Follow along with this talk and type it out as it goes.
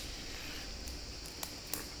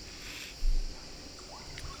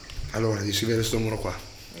Allora, si vede sto numero qua.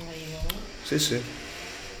 Arrivo. Sì, sì.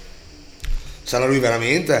 Sarà lui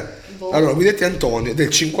veramente? Boh. Allora, Guidetti Antonio del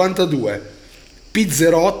 52,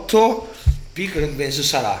 P08, P che penso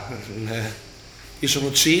sarà. Io sono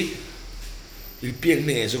C, il P è il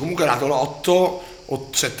mese. Comunque è nato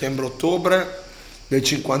l'8 settembre-ottobre del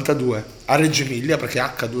 52 a Reggio Emilia, perché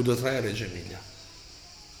H223 è Reggio Emilia.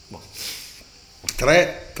 Boh.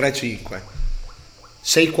 3, 3, 5,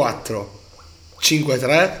 6, 4, 5,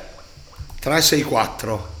 3, 3, 6,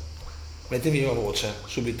 4. Mettimi la voce,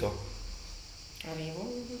 subito. Arrivo.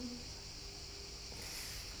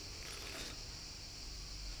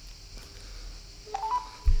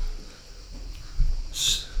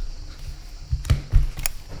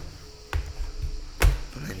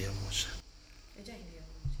 Non è mia voce. È già in via.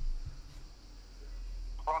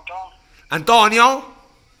 Pronto? Antonio?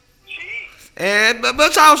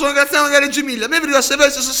 Sì, Ciao, sono Graziano da Reggio Emilia. Mi è venuto a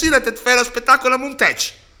sapere se stasera ti fai lo spettacolo a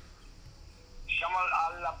Montecchi. siamo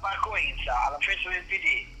alla parcoenza, alla festa del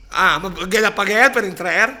PD. Ah, ma che da pagare per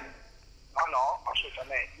entrare? No, no,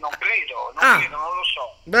 assolutamente. Non credo, Ah, non lo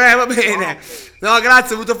so. beh, va No, bene. non credo. No,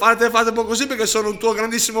 grazie, ho voluto farti un po' così perché sono un tuo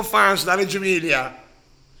grandissimo fan da Reggio Emilia.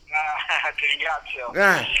 Ti ringrazio.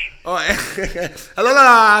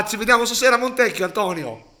 Allora ci vediamo stasera a Montecchio,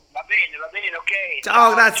 Antonio. Va bene, ok. Ciao,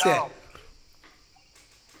 Ciao, grazie. ciao.